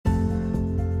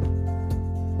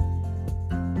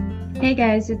Hey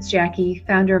guys, it's Jackie,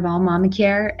 founder of All Mama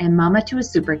Care and mama to a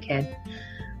super kid.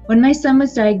 When my son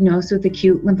was diagnosed with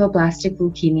acute lymphoblastic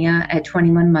leukemia at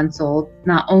 21 months old,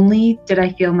 not only did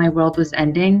I feel my world was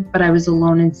ending, but I was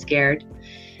alone and scared.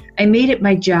 I made it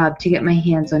my job to get my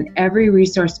hands on every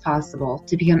resource possible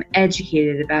to become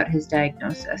educated about his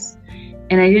diagnosis.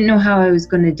 And I didn't know how I was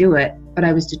going to do it, but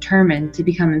I was determined to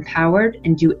become empowered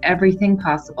and do everything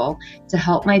possible to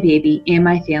help my baby and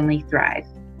my family thrive.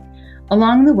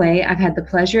 Along the way, I've had the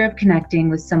pleasure of connecting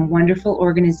with some wonderful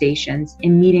organizations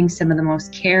and meeting some of the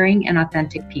most caring and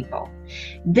authentic people.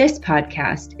 This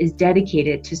podcast is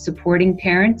dedicated to supporting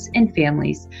parents and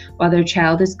families while their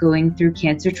child is going through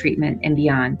cancer treatment and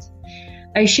beyond.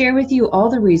 I share with you all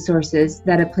the resources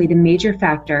that have played a major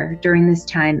factor during this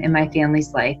time in my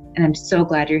family's life, and I'm so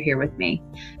glad you're here with me.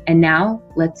 And now,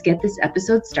 let's get this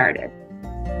episode started.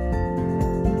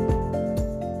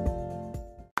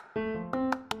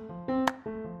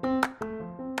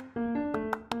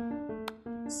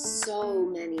 So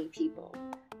many people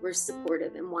were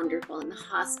supportive and wonderful in the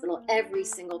hospital. Every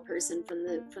single person, from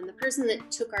the person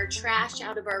that took our trash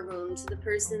out of our room to the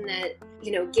person that,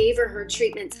 gave her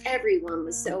treatments, everyone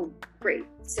was so great.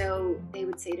 So they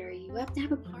would say to her, "You have to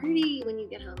have a party when you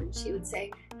get home," and she would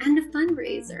say, "And a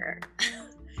fundraiser."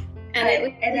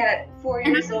 And at 4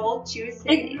 years old, she was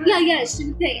saying, yeah, she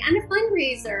would say, "And a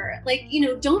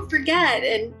fundraiser, don't forget."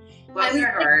 And bless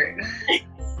her heart.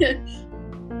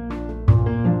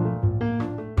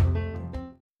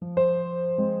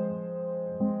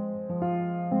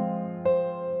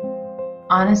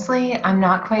 Honestly, I'm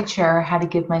not quite sure how to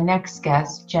give my next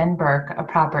guest, Jen Burke, a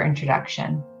proper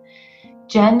introduction.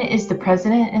 Jen is the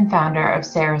president and founder of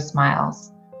Sarah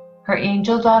Smiles. Her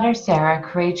angel daughter, Sarah,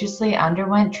 courageously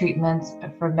underwent treatments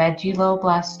for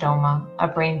medulloblastoma, a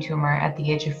brain tumor, at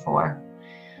the age of 4.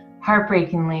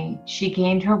 Heartbreakingly, she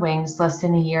gained her wings less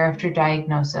than a year after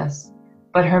diagnosis,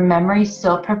 but her memory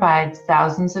still provides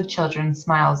thousands of children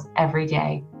smiles every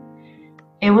day.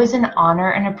 It was an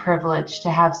honor and a privilege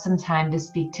to have some time to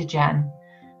speak to Jen.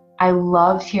 I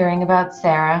loved hearing about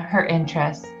Sarah, her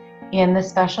interests, and the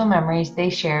special memories they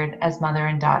shared as mother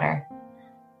and daughter.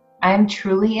 I am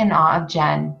truly in awe of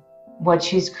Jen, what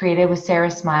she's created with Sarah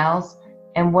Smiles,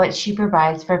 and what she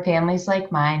provides for families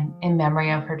like mine in memory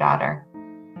of her daughter.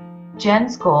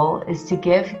 Jen's goal is to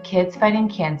give kids fighting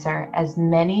cancer as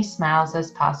many smiles as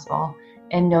possible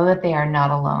and know that they are not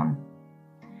alone.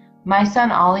 My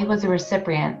son Ollie was a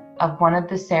recipient of one of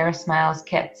the Sarah Smiles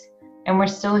kits, and we're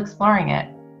still exploring it.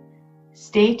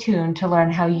 Stay tuned to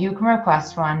learn how you can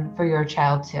request one for your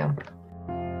child too.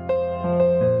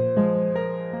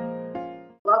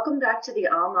 Welcome back to the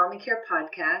All Mama Care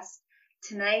podcast.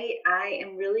 Tonight, I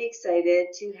am really excited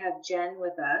to have Jen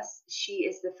with us. She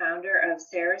is the founder of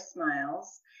Sarah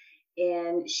Smiles,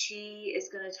 and she is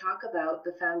going to talk about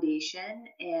the foundation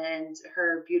and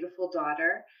her beautiful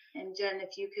daughter. And Jen,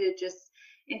 if you could just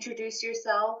introduce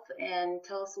yourself and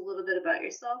tell us a little bit about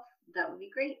yourself, that would be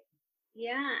great.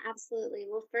 Yeah, absolutely.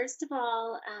 Well, first of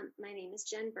all, my name is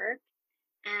Jen Burke,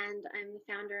 and I'm the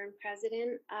founder and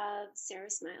president of Sarah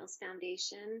Smiles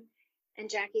Foundation. And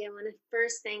Jackie, I want to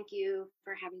first thank you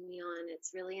for having me on.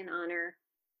 It's really an honor,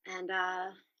 and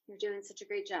you're doing such a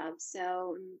great job.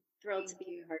 So I'm thrilled to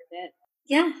be a part of it.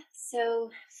 Yeah,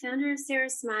 so founder of Sarah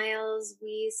Smiles,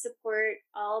 we support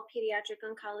all pediatric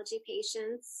oncology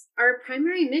patients. Our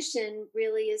primary mission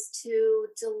really is to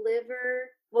deliver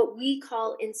what we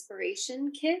call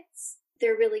inspiration kits.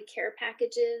 They're really care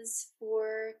packages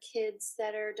for kids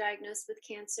that are diagnosed with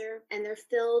cancer, and they're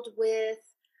filled with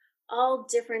all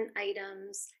different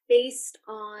items based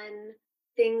on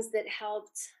things that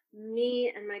helped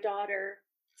me and my daughter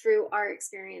through our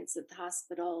experience at the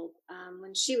hospital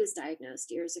when she was diagnosed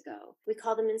years ago. We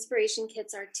call them inspiration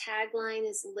kits. Our tagline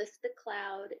is "Lift the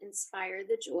cloud, inspire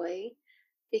the joy,"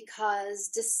 because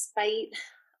despite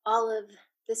all of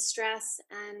the stress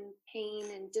and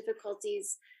pain and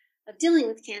difficulties of dealing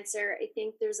with cancer, I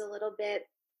think there's a little bit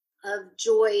of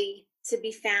joy to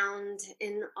be found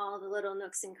in all the little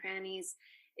nooks and crannies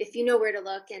if you know where to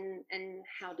look and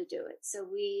how to do it. So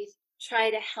we try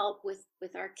to help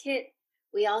with our kit.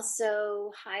 We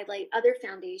also highlight other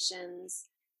foundations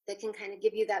that can kind of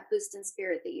give you that boost in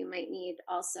spirit that you might need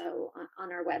also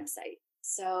on our website.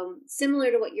 So similar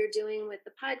to what you're doing with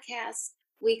the podcast,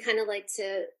 we kind of like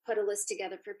to put a list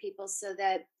together for people so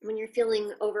that when you're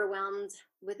feeling overwhelmed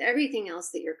with everything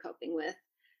else that you're coping with,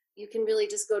 you can really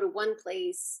just go to one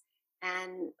place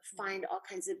and find all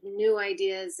kinds of new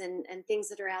ideas and things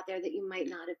that are out there that you might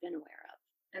not have been aware of.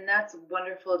 And that's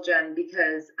wonderful, Jen,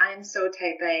 because I'm so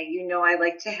type A. You know, I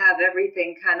like to have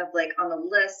everything kind of like on a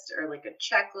list or like a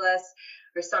checklist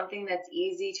or something that's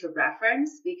easy to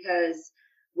reference because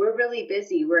we're really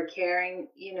busy. We're caring,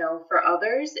 for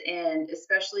others. And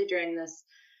especially during this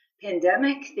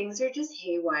pandemic, things are just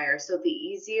haywire. So the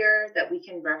easier that we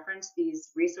can reference these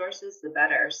resources, the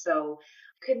better. So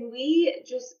can we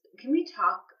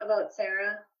talk about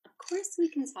Sarah? Of course, we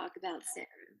can talk about Sarah.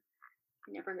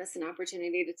 Never miss an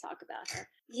opportunity to talk about her.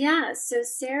 Yeah, so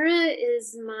Sarah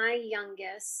is my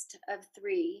youngest of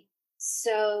three.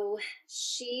 So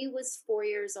she was 4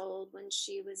 years old when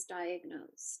she was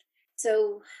diagnosed.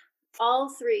 So all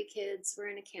three kids were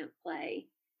in a camp play,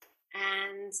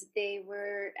 and they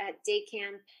were at day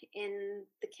camp in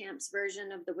the camp's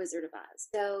version of the Wizard of Oz.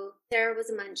 So Sarah was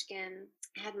a munchkin.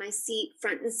 I had my seat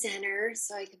front and center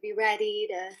so I could be ready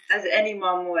to. As any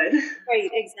mom would. Right,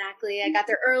 exactly. I got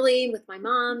there early with my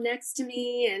mom next to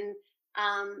me, and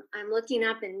I'm looking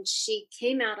up, and she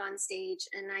came out on stage,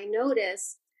 and I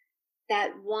noticed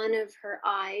that one of her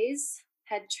eyes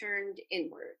had turned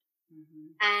inward.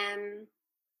 And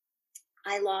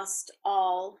I lost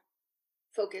all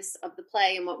focus of the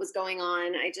play and what was going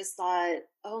on. I just thought,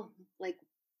 oh, like,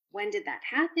 when did that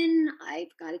happen?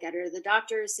 I've got to get her to the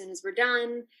doctor as soon as we're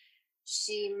done.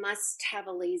 She must have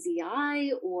a lazy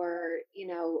eye, or,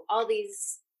 all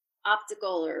these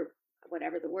optical or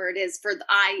whatever the word is for the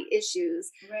eye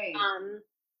issues. Right.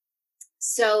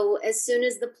 So as soon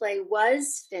as the play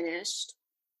was finished,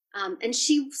 and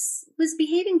she was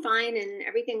behaving fine and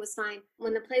everything was fine.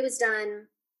 When the play was done,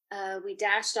 we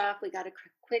dashed off. We got a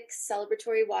quick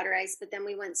celebratory water ice, but then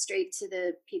we went straight to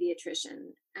the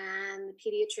pediatrician. And the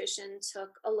pediatrician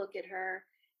took a look at her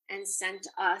and sent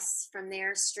us from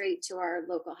there straight to our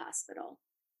local hospital.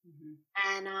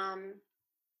 And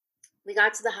we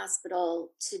got to the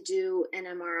hospital to do an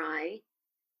MRI.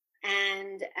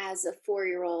 And as a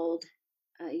 4-year-old,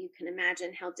 you can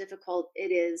imagine how difficult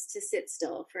it is to sit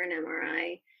still for an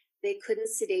MRI. They couldn't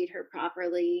sedate her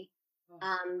properly.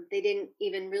 They didn't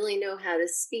even really know how to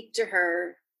speak to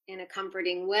her in a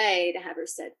comforting way to have her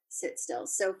sit still.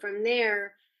 So from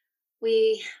there,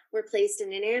 we were placed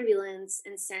in an ambulance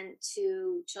and sent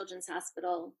to Children's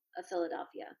Hospital of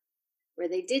Philadelphia, where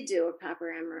they did do a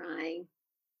proper MRI.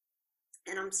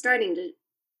 And I'm starting to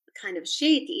kind of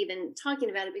shake even talking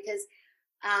about it because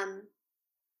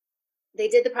they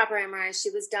did the proper MRI. She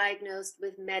was diagnosed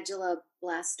with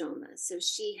medulloblastoma. So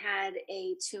she had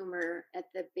a tumor at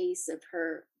the base of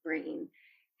her brain.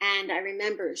 And I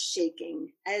remember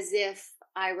shaking as if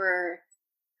I were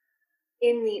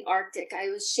in the Arctic. I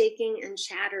was shaking and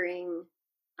chattering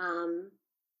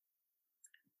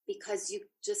because you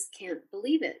just can't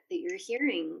believe it that you're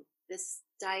hearing this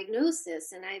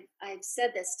diagnosis. And I've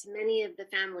said this to many of the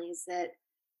families that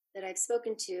I've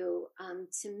spoken to.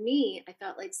 To me, I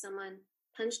felt like someone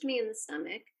punched me in the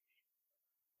stomach.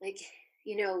 Like,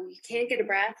 you can't get a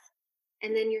breath.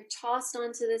 And then you're tossed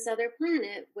onto this other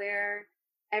planet where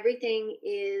everything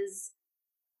is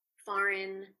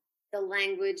foreign. The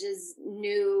language is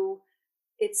new.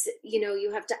 It's,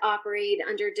 you have to operate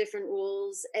under different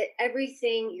rules.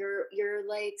 Everything, you're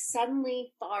like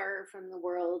suddenly far from the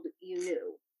world you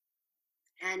knew.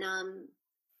 And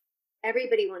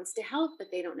everybody wants to help,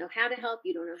 but they don't know how to help.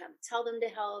 You don't know how to tell them to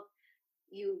help.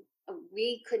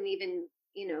 We couldn't even,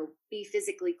 be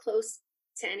physically close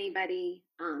to anybody.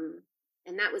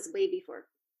 And that was way before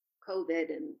COVID.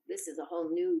 And this is a whole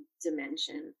new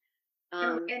dimension.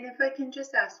 And if I can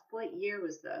just ask, what year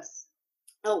was this?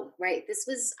 Oh, right. This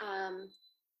was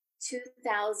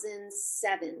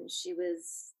 2007. She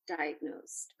was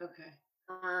diagnosed. Okay.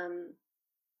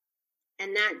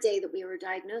 And that day that we were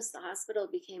diagnosed, the hospital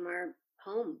became our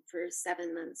home for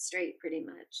 7 months straight, pretty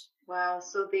much. Wow.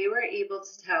 So they were able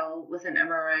to tell with an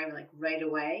MRI like right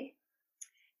away?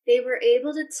 They were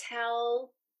able to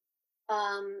tell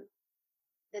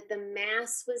that the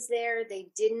mass was there. They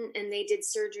didn't, and they did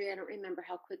surgery. I don't remember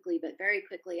how quickly, but very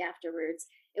quickly afterwards.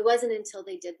 It wasn't until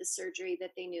they did the surgery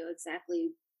that they knew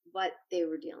exactly what they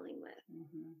were dealing with.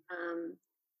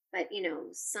 But,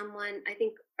 someone, I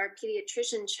think our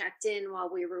pediatrician checked in while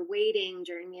we were waiting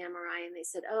during the MRI, and they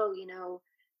said, oh,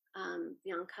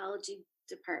 the oncology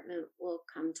department will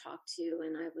come talk to you.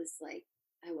 And I was like,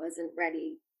 I wasn't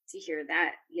ready to hear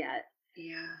that yet.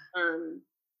 Yeah.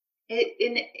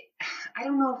 I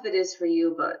don't know if it is for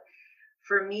you, but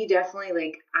for me, definitely,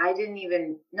 like,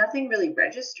 nothing really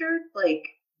registered. Like,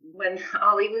 when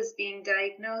Ollie was being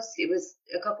diagnosed, it was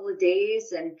a couple of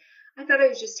days, and I thought I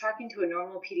was just talking to a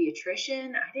normal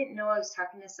pediatrician. I didn't know I was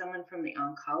talking to someone from the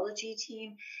oncology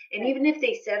team. And Right. even if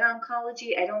they said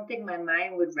oncology, I don't think my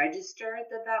mind would register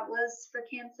that that was for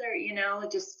cancer.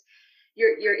 Just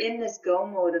you're in this go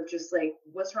mode of just like,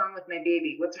 what's wrong with my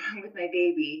baby? What's wrong with my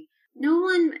baby? No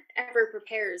one ever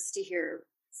prepares to hear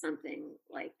something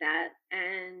like that,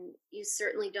 and you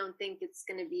certainly don't think it's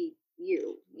going to be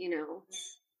you.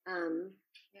 Um,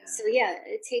 Yeah. so yeah,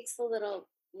 it takes a little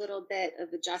bit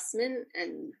of adjustment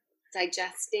and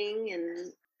digesting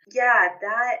and Yeah,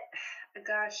 that,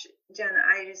 gosh, Jen,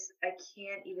 I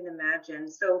can't even imagine.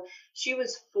 So she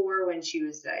was 4 when she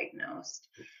was diagnosed.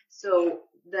 So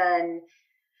then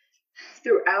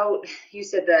throughout, you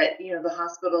said that, the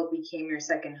hospital became your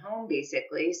second home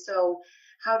basically. So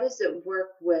how does it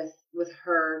work with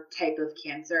her type of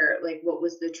cancer? Like, what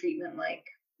was the treatment like?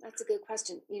 that's a good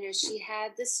question. She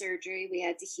had the surgery, we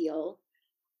had to heal.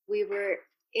 We were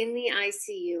in the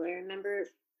ICU. I remember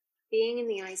being in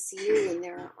the ICU and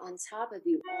they're on top of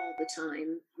you all the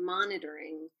time,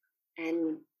 monitoring,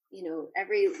 and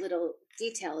every little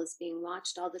detail is being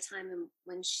watched all the time. And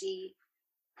when she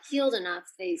healed enough,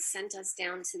 they sent us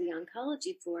down to the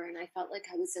oncology floor, and I felt like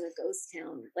I was in a ghost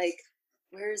town. Like,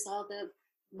 where's all the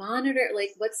monitor?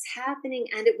 Like, what's happening?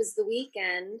 And it was the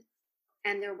weekend,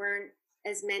 and there weren't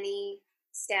as many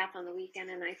staff on the weekend.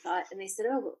 And I thought, and they said,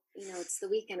 oh, well, it's the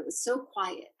weekend. It was so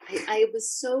quiet. I was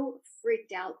so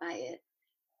freaked out by it.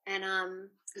 And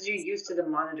Because you're used to the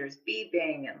monitors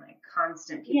beeping and like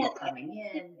constant yeah, people coming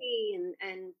in.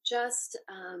 and just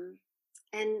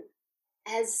and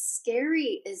as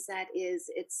scary as that is,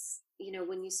 it's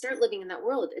when you start living in that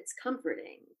world, it's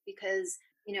comforting because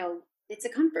it's a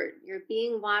comfort. You're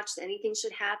being watched. Anything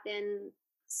should happen.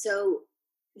 So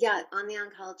yeah, on the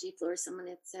oncology floor, someone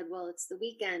had said, well, it's the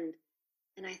weekend.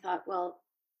 And I thought, well,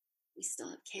 we still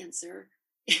have cancer.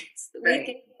 It's the Right.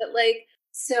 weekend. But like,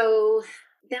 so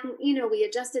then, we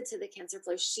adjusted to the cancer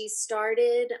floor. She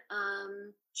started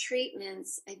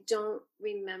treatments. I don't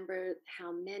remember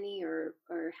how many or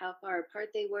how far apart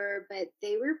they were, but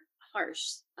they were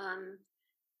harsh.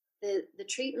 The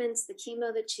treatments, the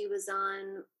chemo that she was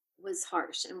on was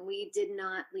harsh, and we did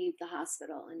not leave the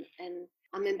hospital. And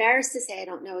I'm embarrassed to say I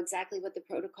don't know exactly what the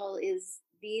protocol is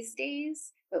these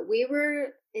days, but we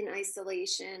were in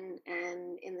isolation,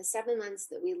 and in the 7 months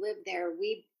that we lived there,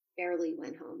 we barely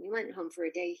went home. We went home for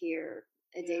a day here,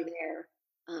 a day Yeah. there,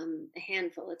 a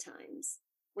handful of times.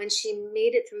 When she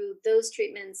made it through those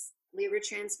treatments, we were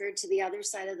transferred to the other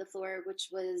side of the floor, which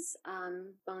was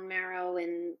bone marrow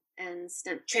and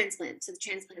stem transplant, to the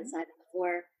transplant side of the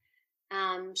floor.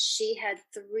 She had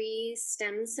 3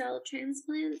 stem cell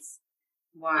transplants.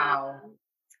 Wow. Um,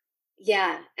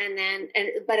 yeah,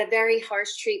 but a very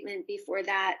harsh treatment before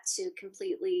that to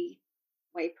completely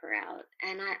wipe her out.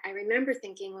 And I remember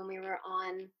thinking when we were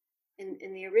on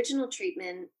in the original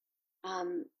treatment,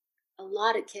 um, a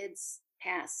lot of kids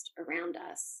passed around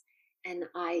us, and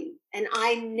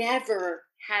I never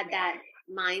had that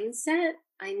mindset.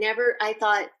 I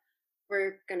thought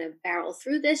we're gonna barrel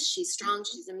through this. She's strong,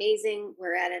 she's amazing.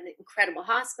 We're at an incredible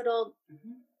hospital.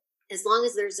 Mhm. As long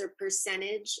as there's a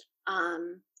percentage,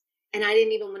 and I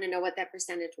didn't even want to know what that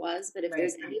percentage was, but if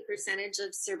there's Right. any percentage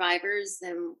of survivors,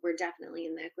 then we're definitely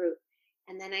in that group.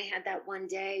 And then I had that one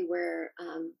day where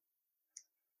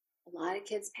a lot of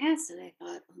kids passed, and I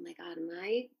thought, oh my God, am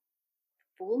I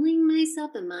fooling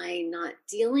myself? Am I not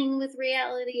dealing with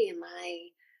reality? Am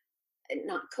I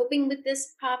not coping with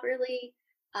this properly?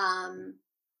 Um,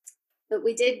 but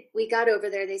we got over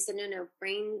there. They said, no,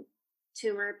 brain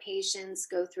tumor patients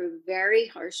go through very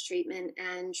harsh treatment,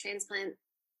 and transplant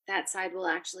that side will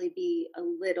actually be a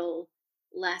little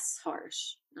less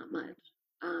harsh, not much.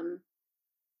 Um,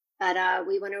 but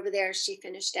we went over there. She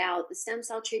finished out the stem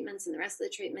cell treatments and the rest of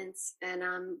the treatments.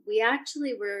 And we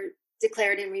actually were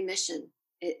declared in remission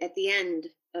at the end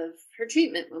of her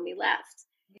treatment when we left.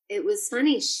 It was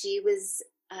funny.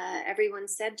 Everyone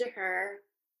said to her,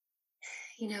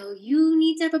 you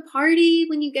need to have a party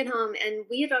when you get home. And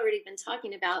we had already been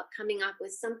talking about coming up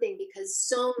with something because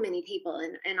so many people,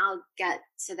 and I'll get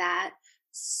to that,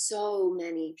 so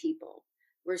many people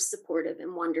were supportive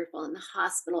and wonderful in the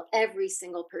hospital. Every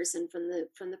single person, from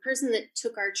the person that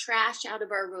took our trash out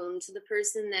of our room to the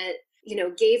person that,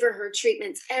 gave her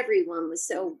treatments, everyone was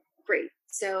so great.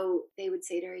 So they would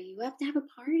say to her, you have to have a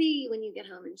party when you get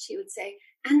home. And she would say,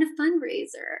 and a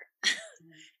fundraiser.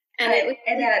 And it was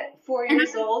And at 4 and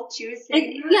years old, she was like,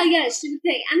 saying that. yeah, she would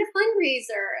say, and a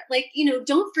fundraiser, like,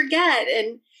 don't forget.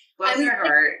 And I Bless was her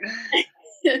heart.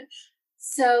 like,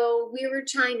 so we were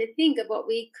trying to think of what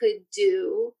we could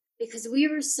do because we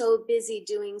were so busy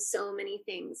doing so many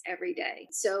things every day.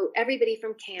 So everybody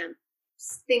from camp,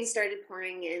 things started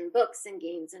pouring in, books and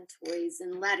games and toys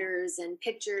and letters and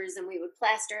pictures, and we would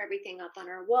plaster everything up on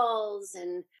our walls.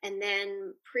 And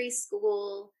then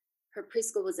preschool, her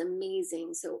preschool was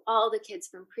amazing. So all the kids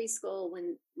from preschool,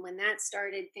 when that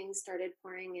started, things started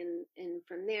pouring in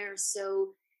from there.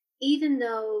 So even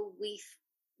though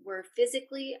were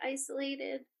physically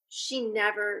isolated, she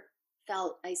never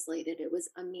felt isolated. It was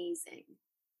amazing.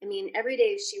 I mean, every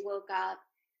day she woke up,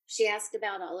 she asked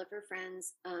about all of her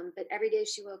friends, but every day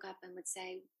she woke up and would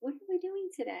say, "What are we doing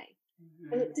today?"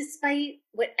 Mm-hmm. Despite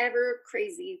whatever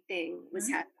crazy thing was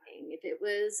Mm-hmm. happening, if it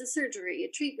was a surgery,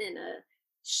 a treatment,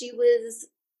 she was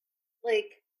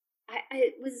like,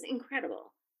 it was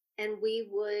incredible. And we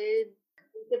would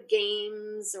think of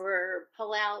games or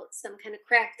pull out some kind of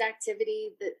craft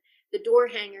activity. That the door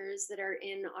hangers that are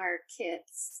in our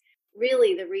kits,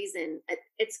 really the reason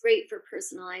it's great for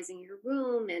personalizing your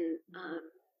room, and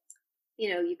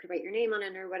you could write your name on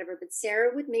it or whatever. But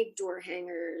Sarah would make door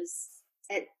hangers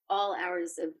at all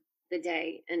hours of the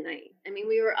day and night. I mean,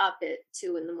 we were up at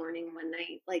 2 a.m. one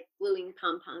night, like gluing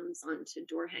pom-poms onto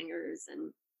door hangers.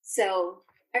 And so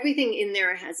everything in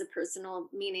there has a personal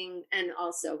meaning and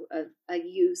also a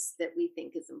use that we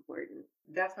think is important.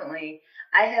 Definitely.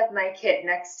 I have my kit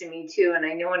next to me too, and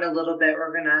I know in a little bit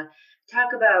we're gonna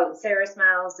talk about Sarah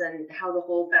Smiles and how the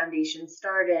whole foundation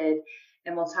started,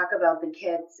 and we'll talk about the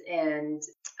kits. And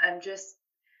I'm just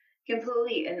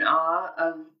completely in awe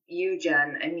of you,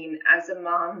 Jen. I mean, as a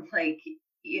mom, like,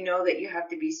 you know that you have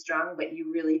to be strong, but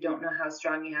you really don't know how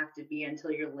strong you have to be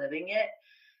until you're living it.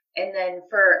 And then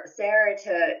for Sarah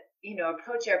to,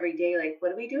 approach every day, like,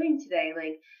 what are we doing today?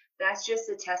 Like, that's just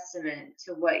a testament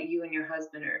to what you and your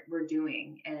husband were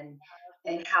doing, and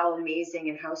how amazing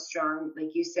and how strong,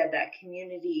 like you said, that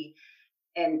community.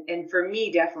 And for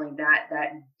me, definitely that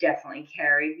definitely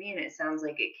carried me, and it sounds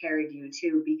like it carried you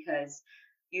too, because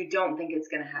you don't think it's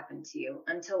going to happen to you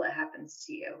until it happens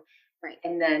to you. Right.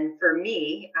 And then for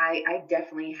me, I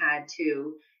definitely had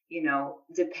to,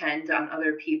 depend on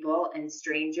other people and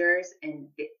strangers. And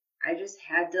I just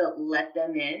had to let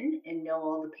them in and know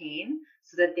all the pain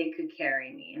so that they could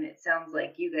carry me. And it sounds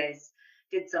like you guys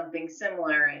did something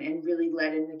similar, and really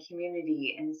let in the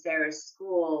community and Sarah's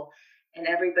school. And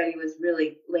everybody was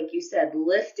really, like you said,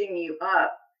 lifting you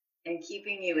up and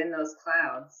keeping you in those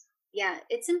clouds. Yeah,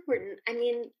 it's important. I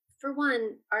mean, for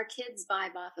one, our kids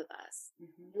vibe off of us. I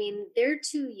Hmm. mean, they're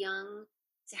too young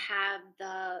to have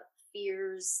the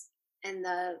fears and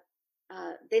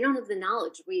they don't have the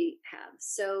knowledge we have.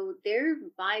 So they're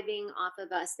vibing off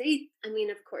of us. I mean,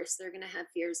 of course, they're going to have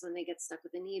fears when they get stuck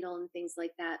with a needle and things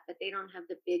like that, but they don't have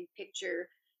the big picture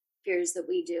fears that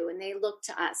we do. And they look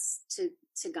to us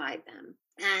to guide them.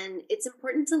 And it's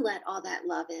important to let all that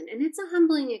love in. And it's a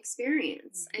humbling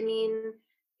experience. I mean,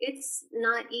 it's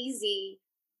not easy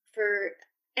for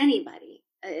anybody,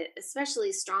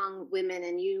 especially strong women.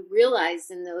 And you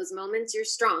realize in those moments you're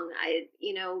strong.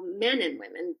 Men and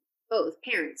women, both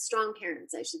parents, strong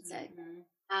parents, I should say.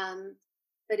 Hmm.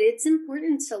 But it's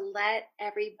important to let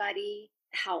everybody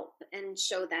help and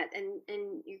show that,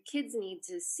 and your kids need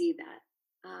to see that.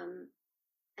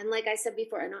 And like I said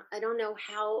before, I don't know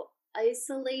how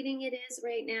isolating it is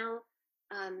right now,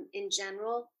 in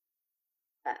general,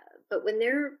 uh, but when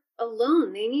they're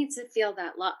alone, they need to feel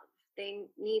that love. They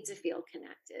need to feel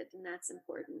connected, and that's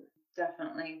important.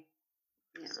 Definitely.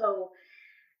 Yeah. So,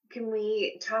 can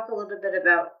we talk a little bit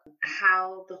about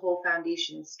how the whole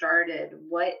foundation started?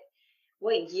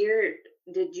 What year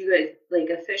did you guys like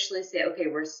officially say, okay,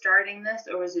 we're starting this,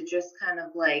 or was it just kind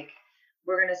of like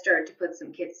we're gonna start to put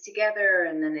some kits together,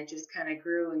 and then it just kind of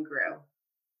grew and grew?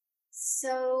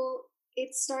 So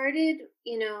it started,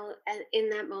 in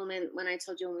that moment when I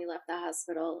told you when we left the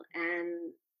hospital,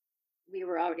 and we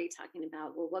were already talking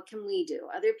about, well, what can we do?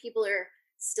 Other people are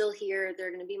still here. There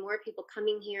are going to be more people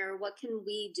coming here. What can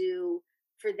we do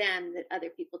for them that other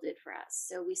people did for us?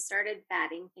 So we started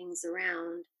batting things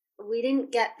around. We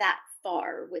didn't get that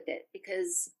far with it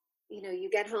because, you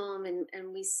get home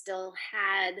and we still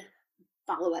had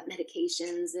follow-up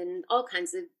medications and all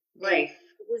kinds of things. Life.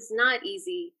 It was not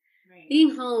easy Right.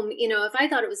 being home. If I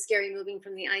thought it was scary moving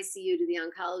from the ICU to the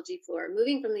oncology floor,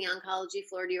 moving from the oncology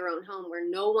floor to your own home where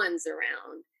no one's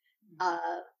around,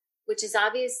 which is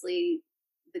obviously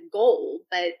the goal,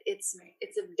 but it's Right.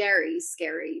 it's a very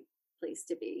scary place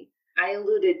to be. I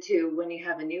alluded to when you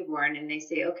have a newborn and they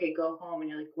say, okay, go home, and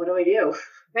you're like, what do I do?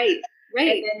 Right, And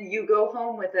right, then you go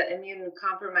home with an immune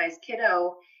compromised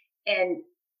kiddo, and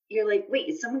you're like, wait,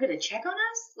 is someone going to check on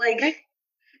us? Like, right,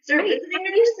 is there a right. How visiting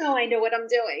do you nurse? know I know what I'm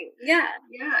doing? Yeah,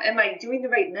 Yeah. Am I doing the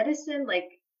right medicine?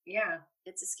 Like, Yeah.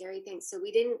 It's a scary thing. So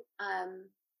we didn't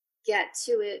get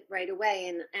to it right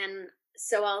away. And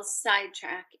so I'll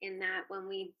sidetrack in that when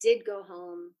we did go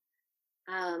home,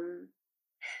 um,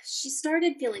 she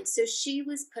started feeling, so she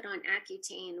was put on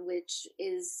Accutane, which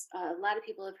is a lot of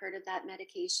people have heard of that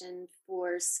medication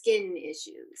for skin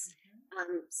issues.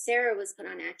 Sarah was put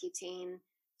on Accutane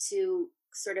to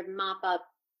sort of mop up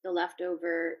the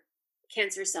leftover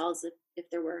cancer cells if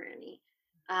there were any.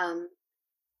 Um,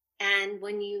 and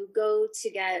when you go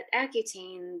to get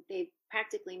Accutane, they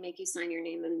practically make you sign your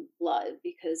name in blood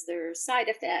because there are side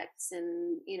effects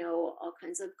and, all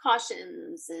kinds of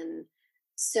cautions. And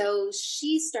so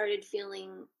she started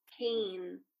feeling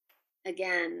pain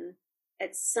again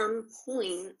at some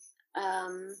point.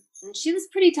 And she was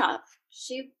pretty tough.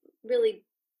 She really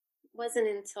wasn't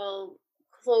until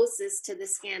closest to the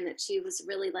scan that she was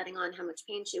really letting on how much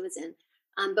pain she was in.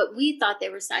 But we thought they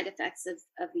were side effects of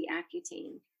the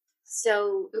Accutane.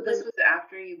 So So this was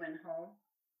after you went home?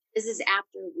 this is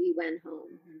after we went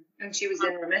home. And she was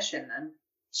in remission then?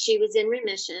 She was in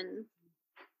remission,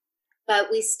 but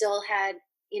we still had,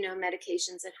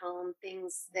 medications at home,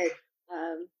 things that,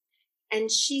 and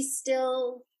she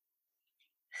still,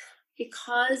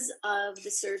 because of the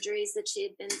surgeries that she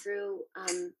had been through,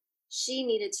 she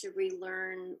needed to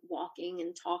relearn walking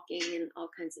and talking and all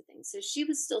kinds of things. So she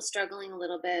was still struggling a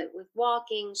little bit with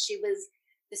walking.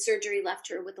 The surgery left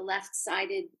her with a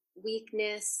left-sided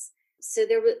weakness. So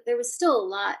there was still a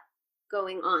lot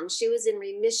going on. She was in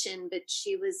remission, but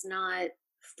she was not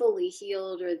fully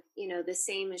healed or, the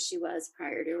same as she was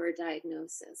prior to her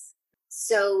diagnosis.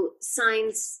 So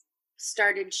signs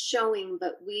started showing,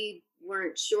 but we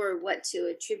weren't sure what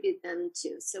to attribute them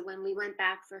to. So when we went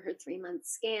back for her 3-month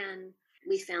scan,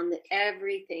 we found that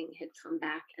everything had come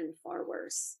back and far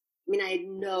worse. I mean, I had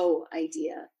no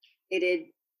idea. It had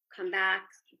come back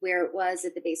where it was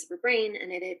at the base of her brain,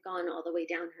 and it had gone all the way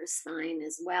down her spine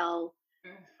as well.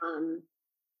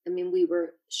 I mean, we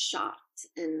were shocked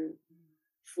and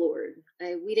floored.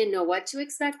 We didn't know what to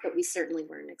expect, but we certainly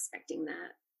weren't expecting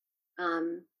that.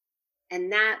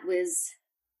 And that was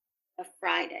a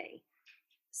Friday.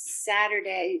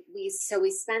 Saturday, we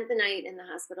spent the night in the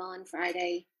hospital on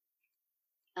Friday.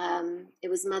 It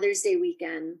was Mother's Day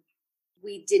weekend.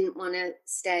 We didn't want to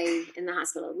stay in the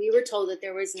hospital. We were told that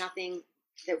there was nothing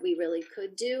that we really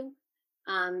could do.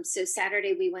 So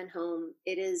Saturday we went home.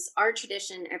 It is our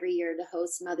tradition every year to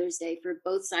host Mother's Day for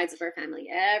both sides of our family.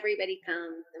 Everybody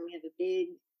comes and we have a big,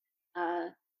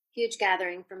 huge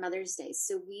gathering for Mother's Day.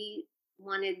 So we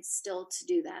wanted still to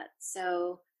do that.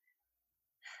 So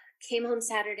came home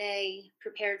Saturday,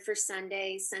 prepared for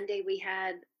Sunday. Sunday we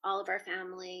had all of our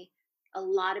family. A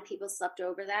lot of people slept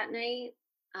over that night.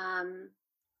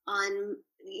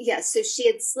 So she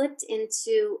had slipped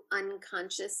into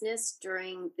unconsciousness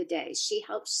during the day. She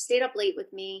stayed up late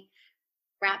with me,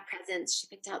 wrap presents. She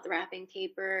picked out the wrapping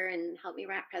paper and helped me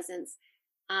wrap presents.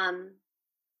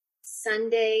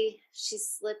 Sunday, she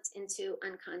slipped into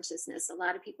unconsciousness. A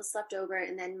lot of people slept over.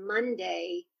 And then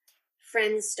Monday,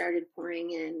 friends started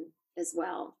pouring in as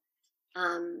well.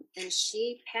 And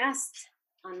she passed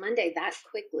on Monday that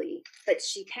quickly, but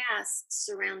she passed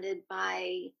surrounded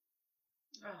by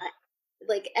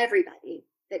like everybody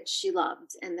that she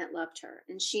loved and that loved her.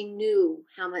 And she knew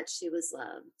how much she was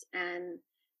loved. And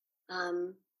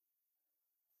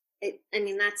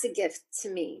that's a gift to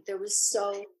me. There was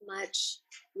so much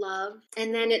love.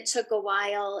 And then it took a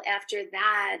while after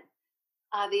that,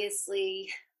 obviously,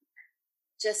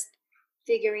 just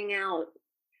figuring out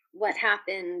what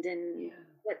happened and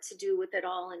what to do with it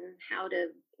all and how to,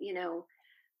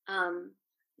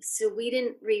 so we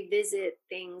didn't revisit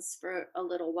things for a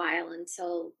little while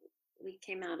until we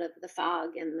came out of the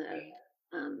fog and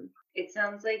it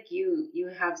sounds like you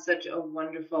have such a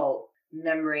wonderful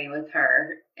memory with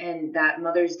her, and that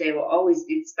Mother's Day will always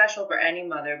be special for any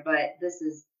mother, but this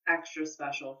is extra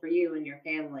special for you and your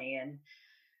family. And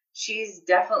she's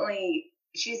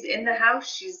in the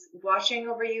house, she's watching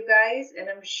over you guys, and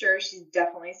I'm sure she's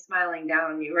definitely smiling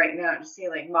down on you right now, just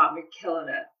saying like, Mom, you're killing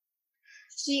it.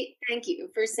 Thank you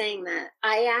for saying that.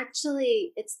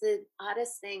 It's the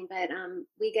oddest thing, but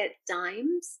we get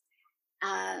dimes,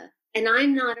 and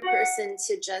I'm not a person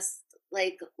to just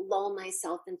like lull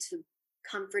myself into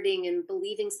comforting and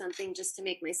believing something just to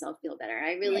make myself feel better.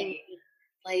 I really need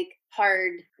like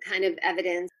hard kind of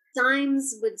evidence.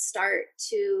 Dimes would start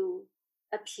to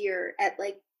appear at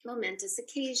like momentous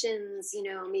occasions,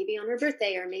 maybe on her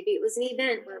birthday, or maybe it was an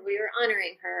event where we were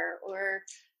honoring her, or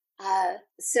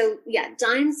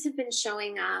dimes have been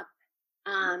showing up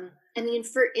I mean,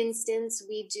 for instance,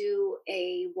 we do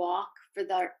a walk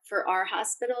for our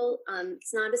hospital.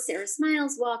 It's not a Sarah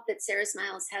Smiles walk, but Sarah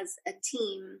Smiles has a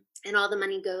team, and all the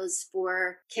money goes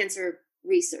for cancer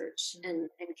research and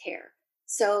care.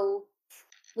 So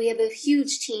we have a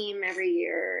huge team every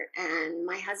year, and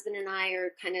my husband and I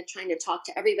are kind of trying to talk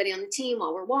to everybody on the team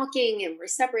while we're walking, and we're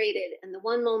separated. And the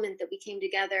one moment that we came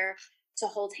together to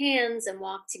hold hands and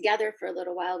walk together for a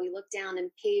little while, we looked down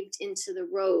and paved into the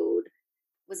road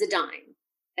was a dime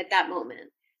at that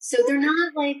moment. So they're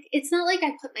not like, it's not like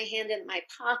I put my hand in my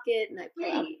pocket and I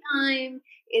pull out a dime.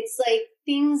 It's like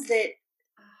things that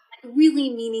really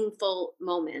meaningful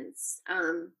moments.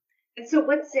 And so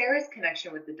what's Sarah's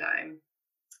connection with the dime?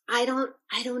 I don't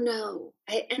know.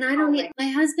 I don't need, my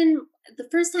husband, the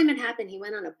first time it happened, he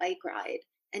went on a bike ride,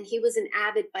 and he was an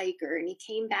avid biker, and he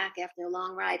came back after a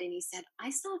long ride and he said, I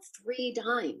saw 3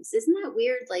 dimes. Isn't that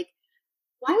weird? Like,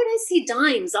 why would I see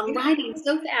dimes? I'm riding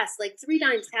so fast, like 3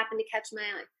 dimes happened to catch my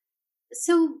eye.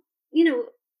 So,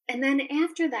 and then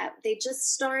after that, they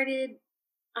just started,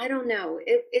 I don't know.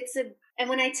 And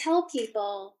when I tell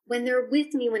people, when they're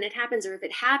with me, when it happens, or if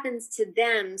it happens to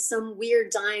them, some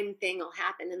weird dime thing will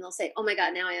happen, and they'll say, oh my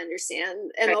God, now I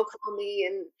understand. And they'll call me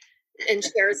and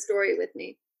share a story with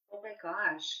me. Oh my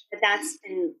gosh. But that's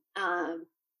been,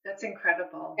 that's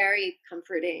incredible. Very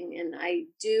comforting. And I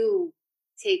do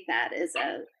take that as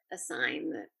a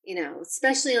sign that,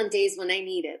 especially on days when I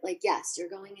need it, like, yes, you're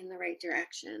going in the right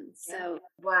direction. So,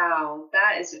 wow,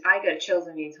 I got chills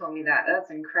when you told me that. That's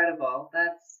incredible.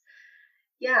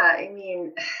 I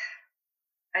mean,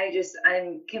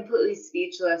 I'm completely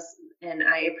speechless, and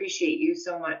I appreciate you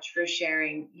so much for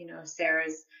sharing,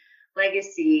 Sarah's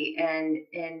legacy and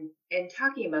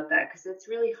talking about that, because it's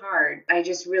really hard. I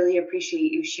just really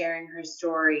appreciate you sharing her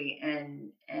story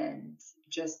and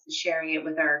just sharing it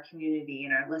with our community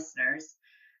and our listeners.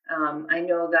 I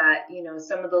know that,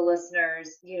 some of the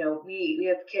listeners, we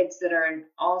have kids that are in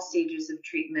all stages of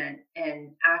treatment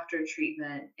and after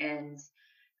treatment, and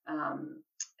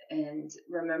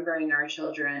remembering our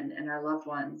children and our loved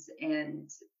ones. And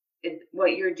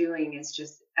what you're doing is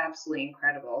just absolutely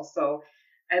incredible. So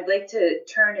I'd like to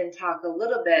turn and talk a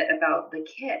little bit about the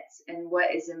kits and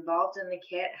what is involved in the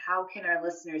kit. How can our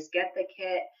listeners get the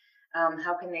kit?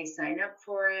 How can they sign up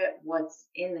for it? What's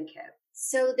in the kit?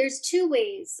 So there's 2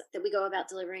 ways that we go about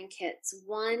delivering kits.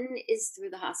 One is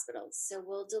through the hospitals. So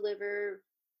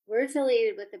we're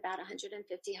affiliated with about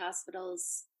 150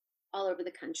 hospitals all over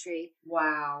the country.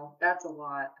 Wow, that's a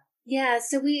lot. Yeah,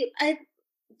 so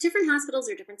different hospitals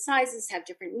are different sizes, have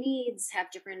different needs, have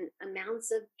different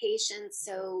amounts of patients.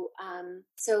 So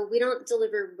we don't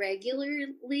deliver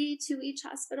regularly to each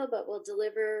hospital, but we'll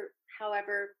deliver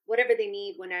whatever they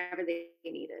need, whenever they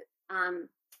need it.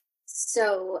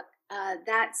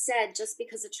 That said, just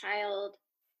because a child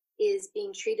is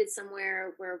being treated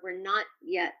somewhere where we're not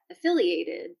yet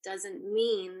affiliated doesn't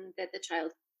mean that the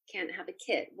child can't have a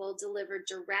kit. We'll deliver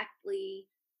directly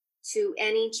to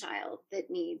any child that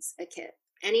needs a kit,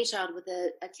 any child with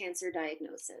a cancer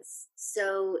diagnosis.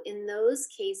 So in those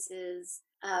cases,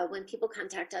 when people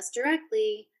contact us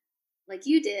directly, like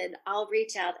you did, I'll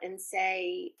reach out and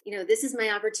say, this is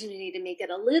my opportunity to make it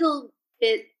a little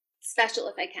bit special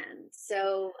if I can.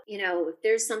 So, if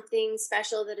there's something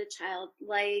special that a child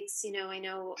likes, I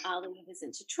know Olive is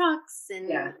into trucks,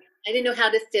 and I didn't know how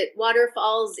to fit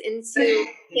waterfalls into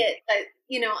it, but,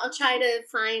 I'll try to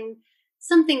find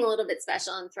something a little bit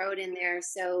special and throw it in there.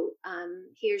 So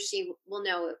he or she will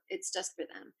know it's just for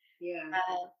them. Yeah.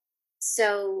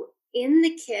 So in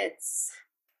the kits,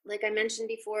 like I mentioned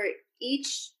before,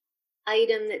 each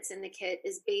item that's in the kit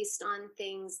is based on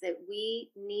things that we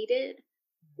needed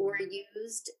or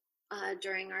used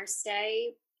during our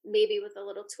stay, maybe with a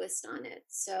little twist on it.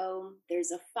 So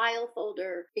there's a file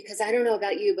folder, because I don't know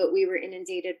about you, but we were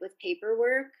inundated with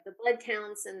paperwork, the blood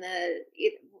counts and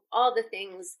all the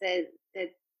things that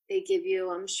they give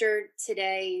you. I'm sure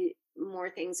today more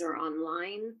things are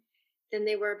online than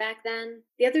they were back then.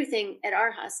 The other thing, at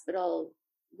our hospital,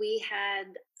 we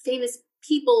had famous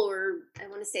people, or I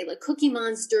want to say like Cookie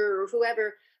Monster or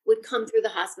whoever, would come through the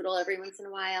hospital every once in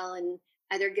a while and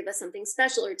either give us something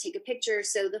special or take a picture.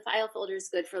 So the file folder is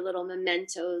good for little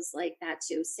mementos like that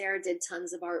too. Sarah did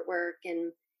tons of artwork,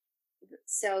 and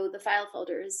so the file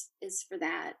folder is for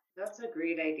that. That's a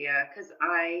great idea, because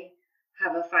I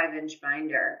have a 5-inch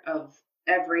binder of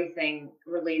everything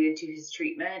related to his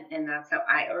treatment, and that's how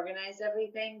I organize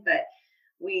everything. But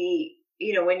we,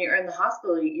 when you're in the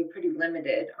hospital, you're pretty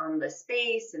limited on the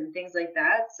space and things like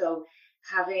that. So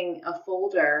having a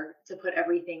folder to put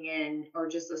everything in, or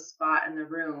just a spot in the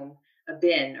room a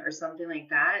bin or something like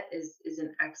that is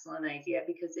an excellent idea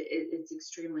because it's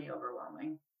extremely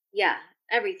overwhelming. Yeah,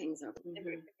 everything's over. It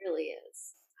Hmm. really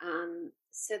is.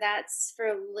 So that's for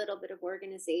a little bit of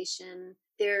organization.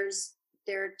 There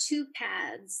are two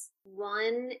pads.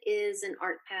 One is an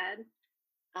art pad,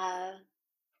 uh,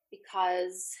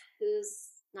 because who's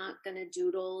not going to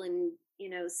doodle? And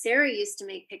Sarah used to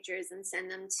make pictures and send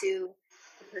them to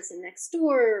the person next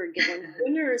door, or give them to a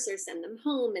nurse, or send them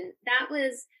home. And that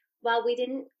was, while we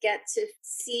didn't get to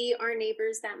see our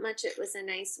neighbors that much, it was a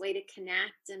nice way to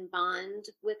connect and bond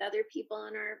with other people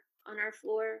on our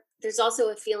floor. There's also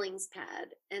a feelings pad,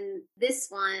 and this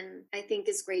one I think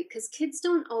is great because kids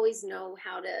don't always know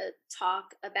how to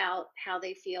talk about how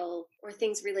they feel or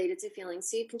things related to feelings.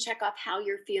 So you can check off how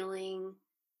you're feeling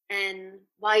and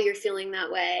why you're feeling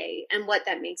that way and what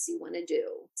that makes you want to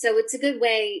do. So it's a good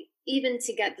way even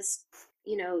to get this,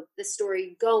 the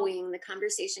story going, the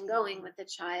conversation going with the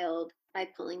child by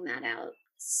pulling that out.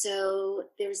 So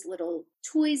there's little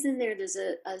toys in there. There's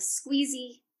a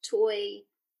squeezy toy.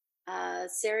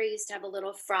 Sarah used to have a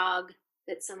little frog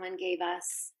that someone gave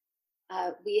us.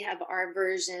 We have our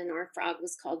version. Our frog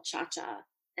was called Cha Cha.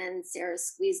 And Sarah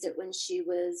squeezed it when she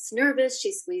was nervous.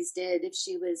 She squeezed it if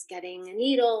she was getting a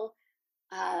needle.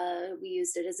 We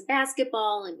used it as a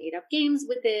basketball and made up games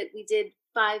with it. We did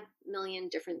 5 million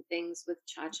different things with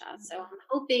Cha Cha. So I'm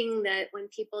hoping that when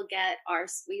people get our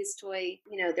squeeze toy,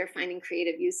 they're finding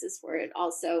creative uses for it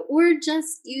also, or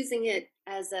just using it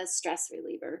as a stress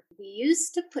reliever. We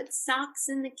used to put socks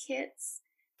in the kits.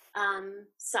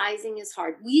 Sizing is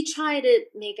hard. We try to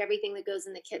make everything that goes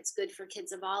in the kits good for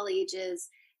kids of all ages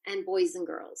and boys and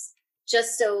girls,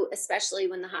 just so, especially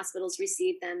when the hospitals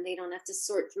receive them, they don't have to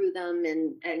sort through them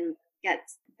and get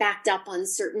backed up on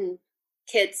certain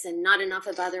kits and not enough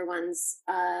of other ones.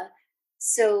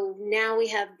 So now we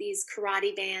have these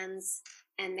karate bands,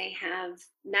 and they have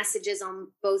messages on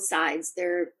both sides.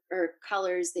 There are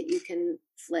colors that you can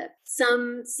flip.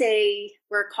 Some say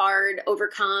work hard,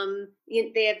 overcome.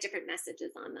 They have different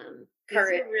messages on them. These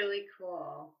are really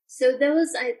cool. So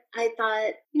those, I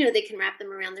thought, they can wrap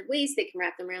them around their waist, they can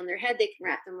wrap them around their head, they can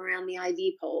wrap them around the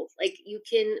IV pole. Like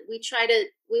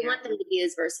we want them to be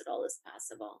as versatile as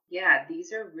possible. Yeah,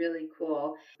 these are really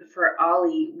cool. For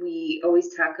Ollie, we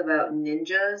always talk about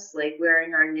ninjas, like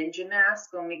wearing our ninja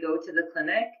mask when we go to the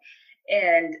clinic.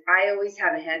 And I always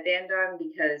have a headband on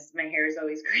because my hair is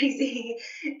always crazy.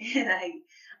 And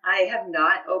I have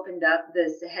not opened up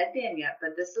this headband yet,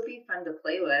 but this will be fun to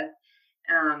play with.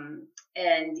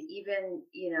 And even,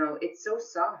 it's so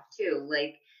soft too.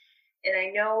 Like, and I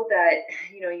know that,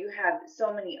 you have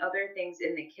so many other things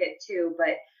in the kit too,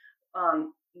 but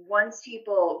once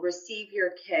people receive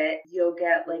your kit, you'll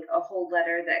get like a whole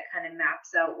letter that kind of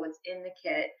maps out what's in the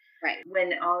kit. Right.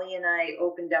 When Ollie and I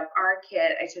opened up our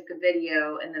kit, I took a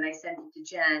video and then I sent it to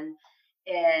Jen.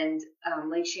 And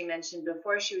like she mentioned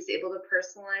before, she was able to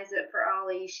personalize it for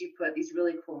Ollie. She put these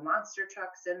really cool monster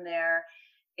trucks in there.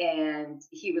 And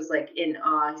he was like in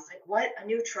awe. He's like, what? A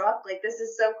new truck? Like, this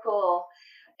is so cool.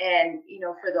 And,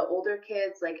 for the older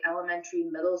kids, like elementary,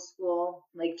 middle school,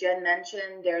 like Jen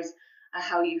mentioned, there's a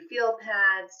how you feel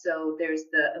pad. So there's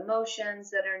the emotions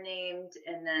that are named,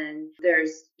 and then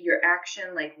there's your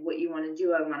action, like what you want to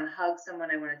do. I want to hug someone.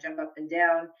 I want to jump up and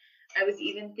down. I was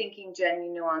even thinking, Jen,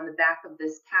 on the back of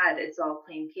this pad, it's all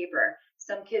plain paper.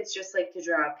 Some kids just like to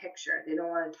draw a picture. They don't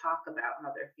want to talk about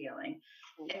how they're feeling.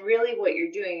 And really what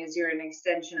you're doing is you're an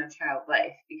extension of child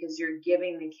life because you're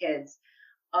giving the kids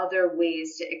other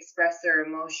ways to express their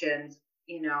emotions,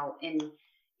 and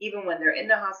even when they're in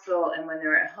the hospital and when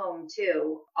they're at home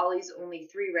too. Ollie's only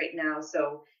 3 right now,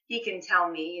 so he can tell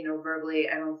me, verbally,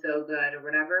 I don't feel good or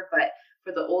whatever. But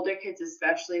for the older kids,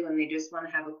 especially when they just want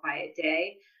to have a quiet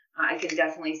day, I can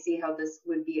definitely see how this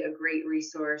would be a great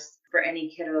resource for any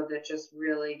kiddo that just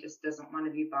really just doesn't want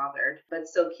to be bothered, but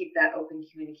still keep that open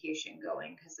communication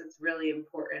going because it's really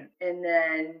important. And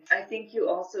then I think you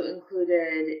also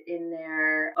included in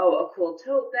there, a cool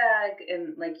tote bag.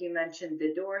 And like you mentioned,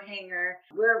 the door hanger.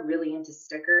 We're really into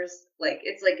stickers. Like,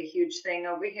 it's like a huge thing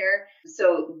over here.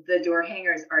 So the door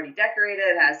hanger is already decorated,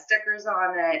 it has stickers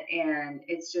on it, and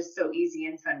it's just so easy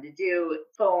and fun to do.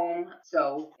 Foam.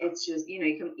 So it's just, you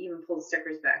can even pull the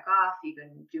stickers back off. You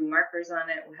can do markers on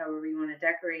it, however you want to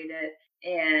decorate it.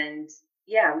 And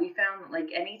yeah, we found like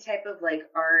any type of like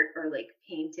art or like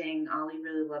painting. Ollie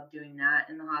really loved doing that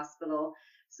in the hospital.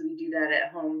 So we do that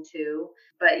at home too.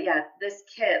 But yeah, this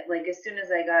kit, like as soon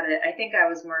as I got it, I think I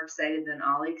was more excited than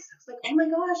Ollie because I was like, oh my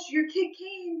gosh, your kit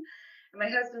came. And my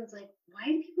husband's like, why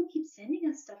do people keep sending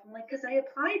us stuff? I'm like, because I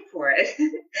applied for it.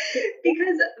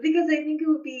 because I think it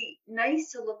would be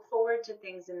nice to look forward to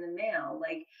things in the mail.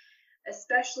 Like,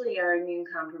 especially our immune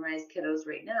compromised kiddos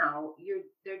right now,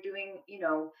 they're doing,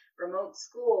 remote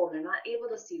school, and they're not able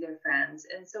to see their friends.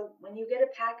 And so when you get a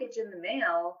package in the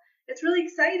mail, it's really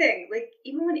exciting. Like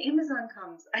even when Amazon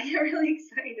comes, I get really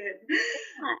excited.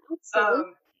 Yeah,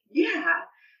 absolutely. Yeah.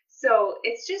 So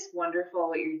it's just wonderful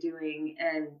what you're doing.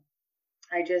 And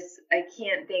I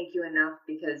can't thank you enough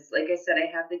because, like I said, I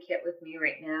have the kit with me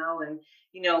right now. And,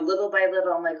 little by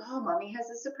little, I'm like, oh, mommy has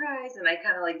a surprise. And I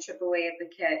kind of like chip away at the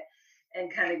kit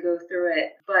and kind of go through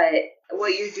it. But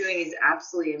what you're doing is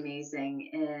absolutely amazing.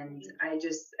 And I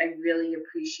really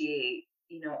appreciate,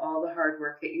 all the hard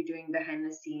work that you're doing behind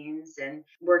the scenes and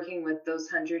working with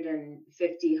those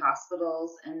 150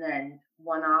 hospitals and then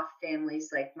one off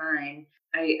families like mine.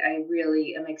 I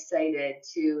really am excited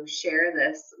to share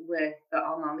this with the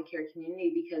All Mama Care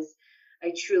community because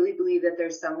I truly believe that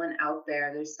there's someone out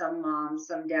there, there's some mom,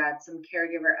 some dad, some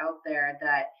caregiver out there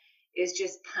that is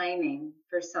just pining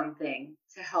for something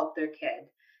to help their kid.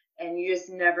 And you just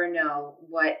never know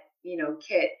what,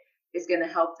 kit is going to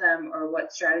help them or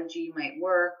what strategy might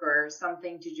work or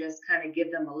something to just kind of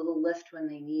give them a little lift when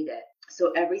they need it.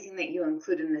 So everything that you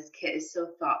include in this kit is so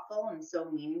thoughtful and so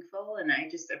meaningful. And I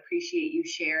just appreciate you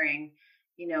sharing,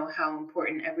 how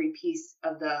important every piece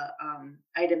of the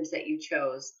items that you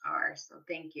chose are. So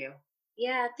thank you.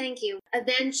 Yeah, thank you.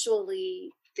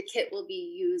 Eventually, the kit will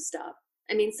be used up.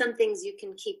 I mean, some things you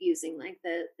can keep using, like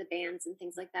the bands and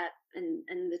things like that,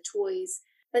 and the toys.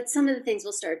 But some of the things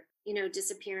will start,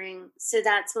 disappearing. So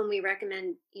that's when we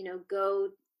recommend, go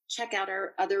check out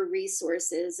our other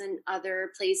resources and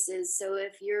other places. So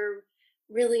if you're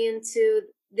really into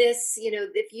this,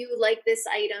 if you like this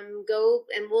item, go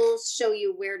and we'll show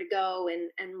you where to go and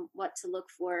what to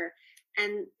look for.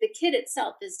 And the kit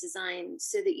itself is designed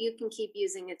so that you can keep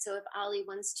using it. So if Ollie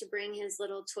wants to bring his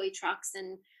little toy trucks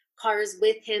and cars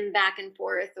with him back and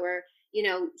forth, or,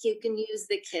 you can use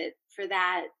the kit for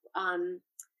that.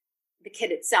 The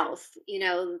kit itself,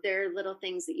 there are little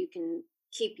things that you can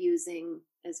keep using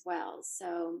as well.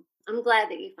 So I'm glad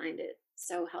that you find it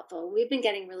so helpful. We've been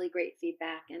getting really great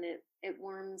feedback, and it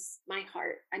warms my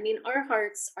heart. I mean, our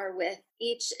hearts are with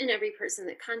each and every person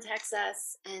that contacts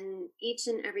us and each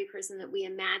and every person that we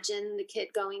imagine the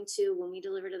kit going to when we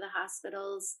deliver to the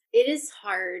hospitals. It is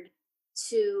hard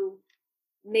to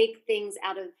make things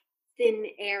out of thin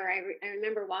air. I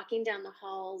remember walking down the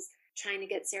halls trying to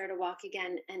get Sarah to walk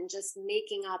again and just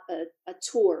making up a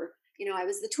tour. I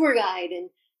was the tour guide and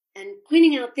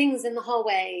pointing out things in the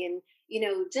hallway and,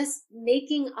 just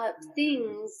making up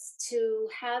things to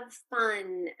have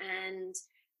fun and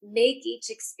make each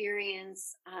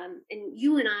experience. And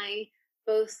you and I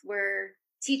both were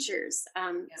teachers.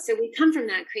 So we come from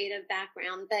that creative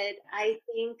background, but I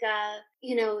think,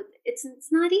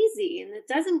 it's not easy and it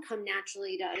doesn't come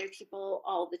naturally to other people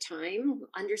all the time,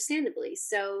 understandably.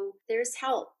 So there's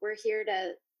help. We're here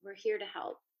to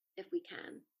help if we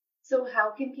can. So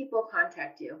how can people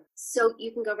contact you? So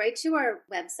you can go right to our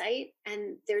website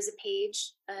and there's a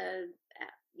page.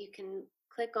 You can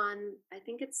click on, I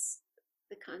think it's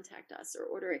the contact us or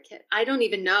order a kit. I don't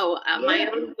even know my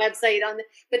own website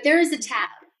but there is a tab.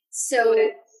 So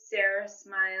it's Sarah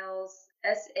Smiles,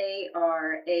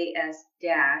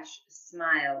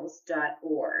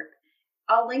 SARAS-smiles.org.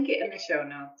 I'll link it in the show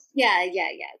notes. Yeah.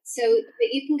 So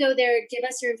you can go there, give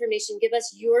us your information, give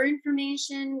us your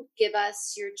information, give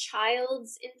us your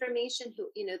child's information, who,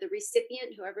 the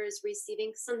recipient, whoever is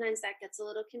receiving. Sometimes that gets a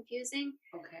little confusing.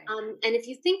 Okay. And if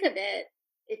you think of it,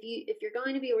 if you're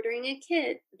going to be ordering a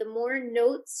kit, the more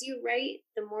notes you write,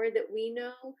 the more that we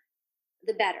know,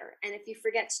 the better. And if you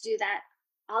forget to do that,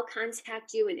 I'll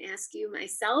contact you and ask you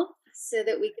myself so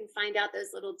that we can find out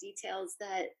those little details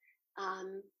that,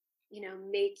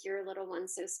 make your little one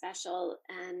so special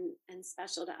and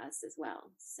special to us as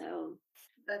well. So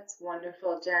that's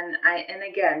wonderful, Jen. And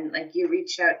again, like you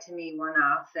reached out to me one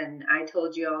off and I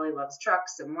told you Ollie loves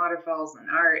trucks and waterfalls and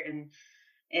art and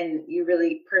you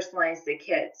really personalized the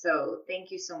kit. So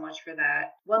thank you so much for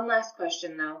that. One last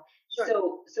question though.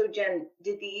 Sure. So Jen,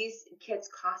 did these kits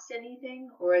cost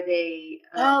anything or are they?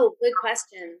 Oh, good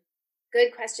question.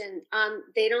 Good question.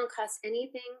 They don't cost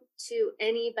anything to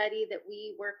anybody that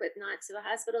we work with, not to the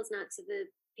hospitals, not to the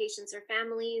patients or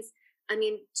families. I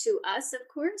mean, to us, of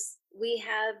course, we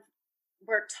have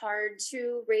worked hard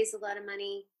to raise a lot of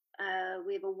money.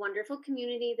 We have a wonderful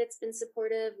community that's been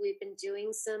supportive. We've been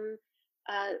doing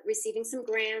receiving some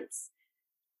grants.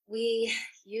 We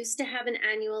used to have an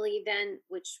annual event,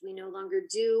 which we no longer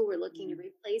do. We're looking to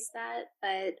replace that.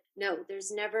 But no,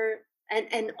 there's never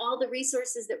And all the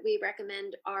resources that we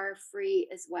recommend are free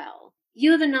as well.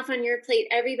 You have enough on your plate.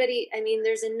 Everybody, I mean,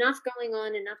 there's enough going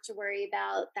on, enough to worry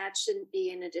about. That shouldn't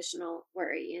be an additional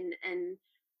worry. And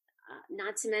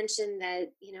not to mention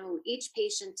that, you know, each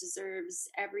patient deserves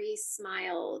every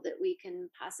smile that we can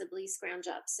possibly scrounge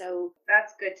up. So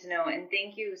that's good to know. And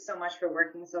thank you so much for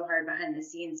working so hard behind the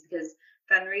scenes, because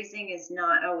fundraising is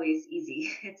not always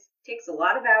easy. It takes a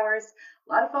lot of hours,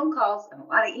 a lot of phone calls, and a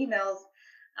lot of emails.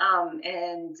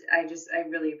 And I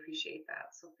really appreciate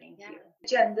that. So thank you.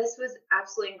 Jen, this was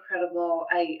absolutely incredible.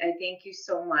 I thank you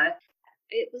so much.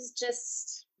 It was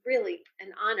just really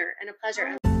an honor and a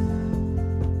pleasure.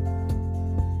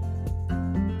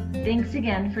 Thanks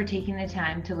again for taking the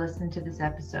time to listen to this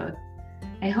episode.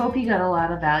 I hope you got a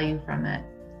lot of value from it.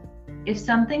 If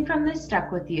something from this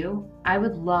stuck with you, I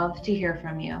would love to hear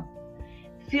from you.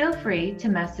 Feel free to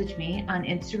message me on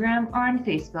Instagram or on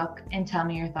Facebook and tell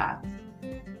me your thoughts.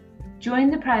 Join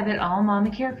the private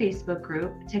AllMamaCare Facebook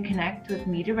group to connect with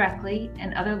me directly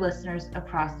and other listeners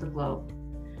across the globe.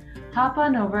 Hop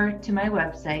on over to my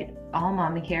website,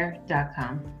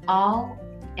 allmamacare.com. All,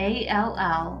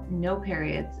 A-L-L, no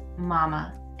periods,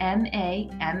 Mama,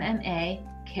 M-A-M-M-A,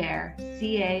 care,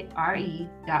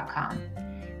 C-A-R-E.com.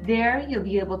 There, you'll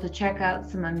be able to check out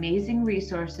some amazing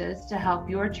resources to help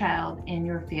your child and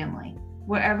your family.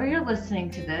 Wherever you're listening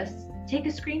to this, take a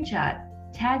screenshot,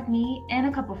 tag me and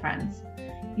a couple friends.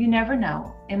 You never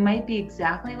know, it might be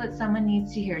exactly what someone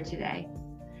needs to hear today.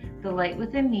 The light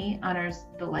within me honors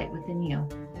the light within you.